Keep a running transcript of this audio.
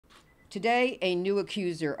Today, a new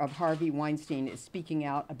accuser of Harvey Weinstein is speaking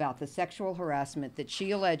out about the sexual harassment that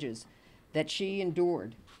she alleges that she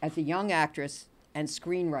endured as a young actress and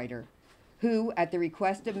screenwriter who, at the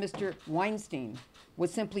request of Mr. Weinstein,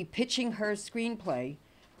 was simply pitching her screenplay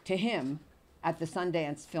to him at the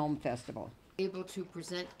Sundance Film Festival. Able to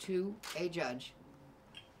present to a judge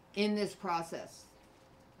in this process.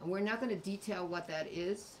 And we're not going to detail what that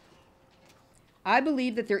is. I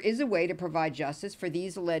believe that there is a way to provide justice for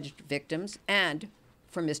these alleged victims and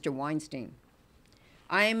for Mr. Weinstein.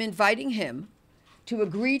 I am inviting him to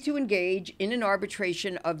agree to engage in an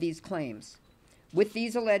arbitration of these claims with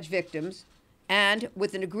these alleged victims and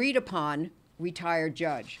with an agreed upon retired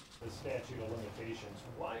judge. The statute of limitations,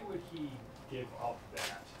 why would he give up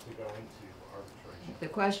that to go into arbitration? The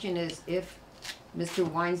question is if Mr.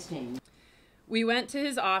 Weinstein... We went to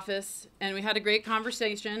his office and we had a great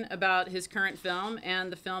conversation about his current film and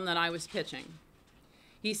the film that I was pitching.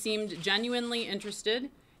 He seemed genuinely interested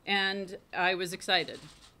and I was excited.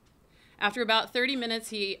 After about 30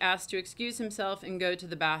 minutes, he asked to excuse himself and go to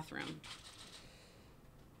the bathroom.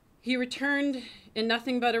 He returned in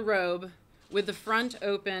nothing but a robe with the front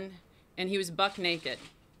open and he was buck naked.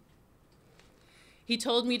 He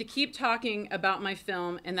told me to keep talking about my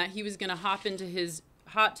film and that he was going to hop into his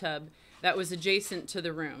hot tub that was adjacent to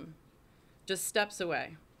the room, just steps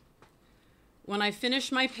away. When I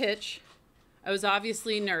finished my pitch, I was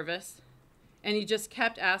obviously nervous, and he just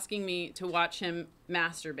kept asking me to watch him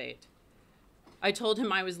masturbate. I told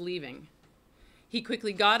him I was leaving. He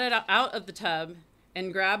quickly got it out of the tub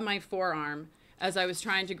and grabbed my forearm as I was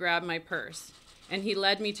trying to grab my purse, and he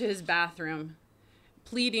led me to his bathroom,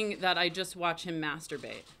 pleading that I just watch him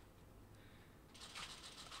masturbate.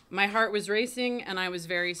 My heart was racing and I was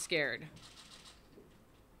very scared.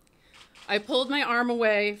 I pulled my arm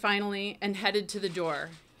away finally and headed to the door.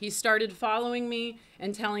 He started following me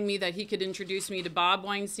and telling me that he could introduce me to Bob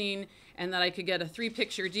Weinstein and that I could get a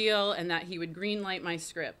 3-picture deal and that he would greenlight my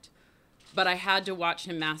script. But I had to watch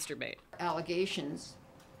him masturbate. Allegations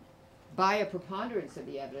by a preponderance of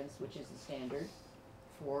the evidence, which is the standard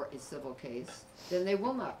for a civil case, then they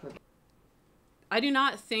will not prevail. I do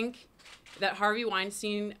not think that Harvey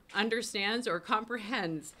Weinstein understands or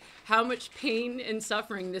comprehends how much pain and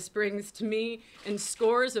suffering this brings to me and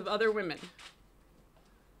scores of other women.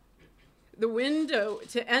 The window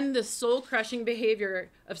to end this soul-crushing behavior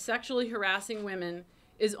of sexually harassing women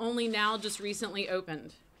is only now just recently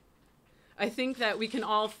opened. I think that we can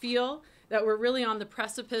all feel that we're really on the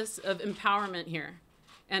precipice of empowerment here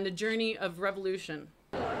and a journey of revolution.